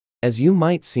As you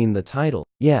might seen the title.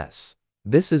 Yes,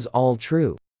 this is all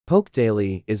true.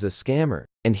 Pokedaily is a scammer,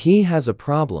 and he has a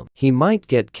problem. He might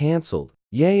get cancelled.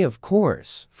 Yay, of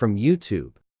course, from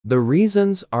YouTube. The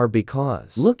reasons are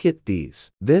because look at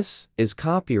these. This is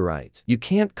copyright. You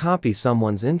can't copy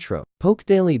someone's intro.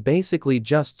 Pokedaily basically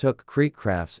just took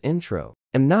Creekcraft's intro.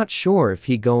 I'm not sure if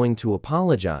he going to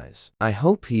apologize. I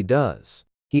hope he does.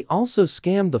 He also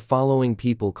scammed the following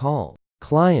people called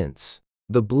clients,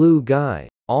 the blue guy,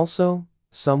 also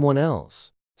someone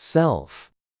else,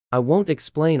 self. I won't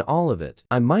explain all of it.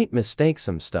 I might mistake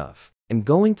some stuff. I'm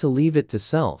going to leave it to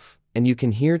self, and you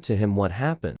can hear to him what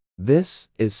happened. This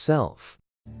is self.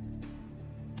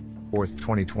 4th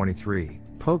 2023,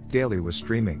 Pokedaily was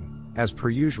streaming, as per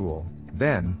usual.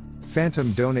 Then,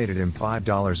 Phantom donated him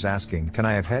 $5 asking, can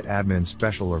I have het admin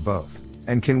special or both?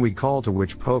 And can we call, to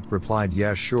which Poke replied,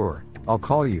 yeah sure, I'll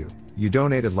call you. You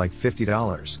donated like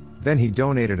 $50. Then he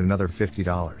donated another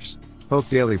 $50.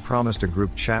 Pokedaily promised a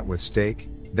group chat with Stake.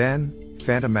 Then,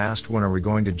 Phantom asked, when are we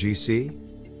going to GC?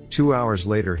 2 hours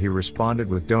later he responded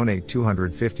with donate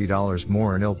 $250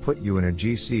 more and he'll put you in a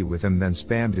GC with him, then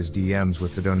spammed his DMs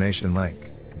with the donation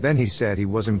link. Then he said he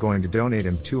wasn't going to donate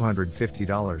him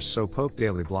 $250, so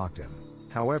Pokedaily blocked him.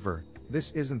 However,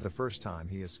 this isn't the first time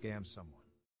he has scammed someone.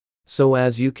 So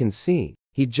as you can see,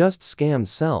 he just scammed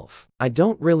self. I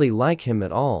don't really like him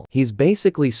at all. He's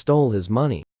basically stole his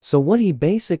money. So what he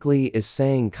basically is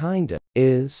saying kinda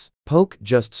is, Poke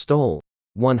just stole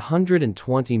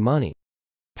 120 money.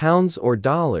 Pounds or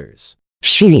dollars.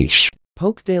 Sheesh.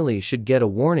 Pokedaily should get a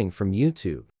warning from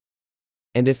YouTube.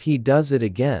 And if he does it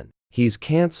again, he's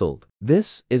cancelled.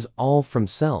 This is all from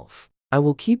self. I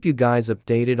will keep you guys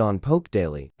updated on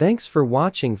Pokedaily. Thanks for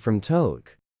watching from Toad.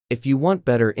 If you want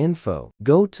better info,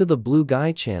 go to the Blue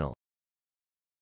Guy channel.